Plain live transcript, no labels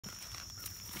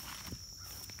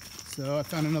So I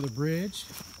found another bridge.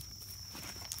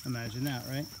 Imagine that,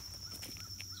 right?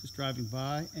 Just driving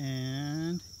by,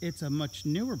 and it's a much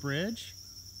newer bridge.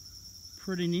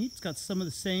 Pretty neat. It's got some of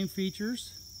the same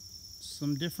features,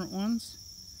 some different ones.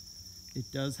 It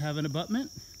does have an abutment.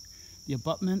 The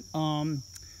abutment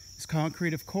is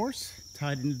concrete, of course,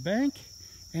 tied into the bank,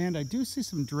 and I do see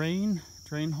some drain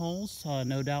holes.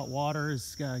 No doubt water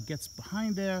gets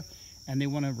behind there, and they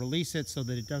want to release it so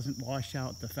that it doesn't wash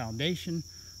out the foundation.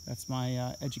 That's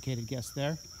my educated guess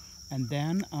there. And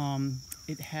then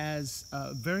it has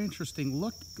a very interesting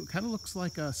look. It kind of looks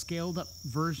like a scaled up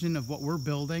version of what we're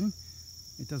building.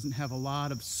 It doesn't have a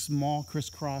lot of small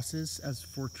crisscrosses as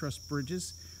for truss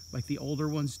bridges like the older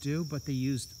ones do, but they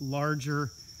used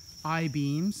larger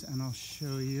I-beams, and I'll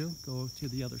show you. Go to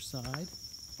the other side.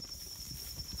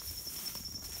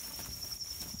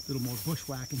 A little more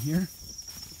bushwhacking here.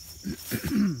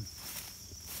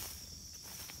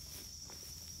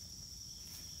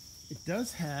 It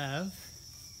does have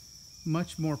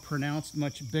much more pronounced,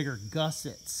 much bigger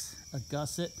gussets. A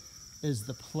gusset is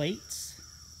the plates,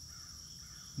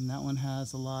 and that one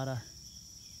has a lot of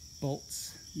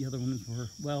bolts. The other ones were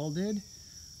welded.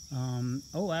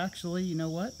 Oh, actually, you know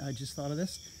what? I just thought of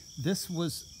this. This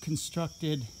was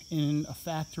constructed in a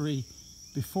factory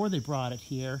before they brought it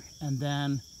here, and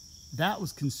then that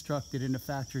was constructed in a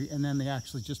factory, and then they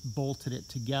actually just bolted it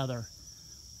together.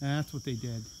 And that's what they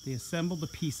did. They assembled the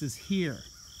pieces here.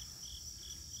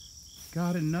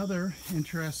 Got another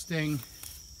interesting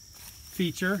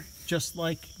feature, just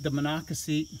like the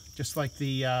Monocacy, just like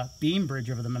the beam bridge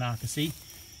over the Monocacy.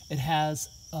 It has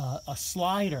a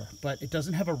slider, but it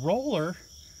doesn't have a roller,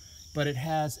 but it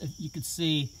has, you can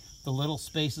see the little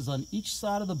spaces on each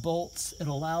side of the bolts. It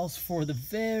allows for the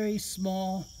very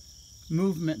small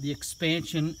movement, the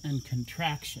expansion and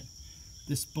contraction.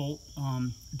 This bolt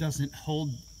doesn't hold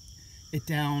it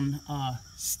down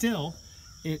still.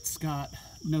 It's got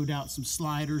no doubt some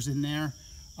sliders in there,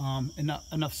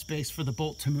 enough space for the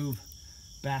bolt to move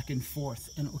back and forth,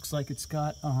 and it looks like it's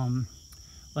got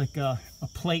like a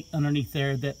plate underneath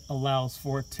there that allows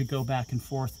for it to go back and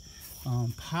forth.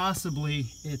 Possibly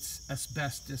it's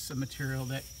asbestos, a material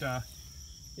that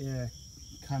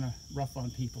kind of rough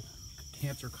on people,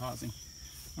 cancer causing.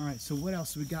 All right, so what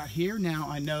else we got here? Now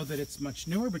I know that it's much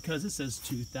newer because it says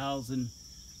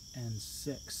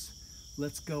 2006.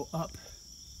 Let's go up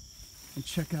and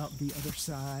check out the other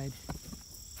side.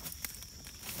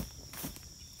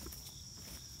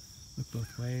 Look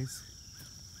both ways.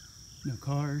 No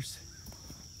cars.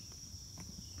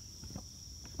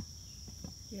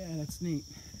 Yeah, that's neat.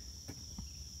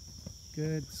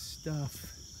 Good stuff.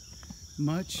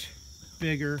 Much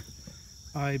bigger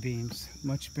I-beams.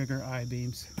 Much bigger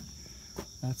I-beams.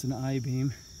 That's an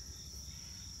I-beam.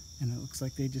 And it looks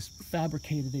like they just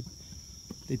fabricated it.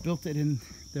 They built it in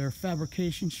their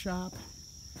fabrication shop,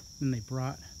 and they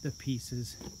brought the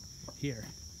pieces here.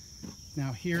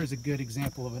 Now here is a good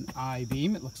example of an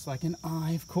I-beam. It looks like an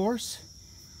I, of course,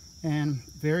 and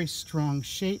very strong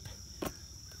shape.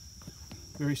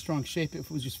 Very strong shape. If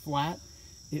it was just flat,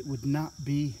 it would not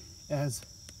be as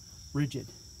rigid.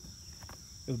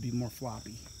 It would be more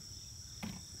floppy.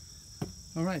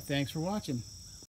 All right, thanks for watching.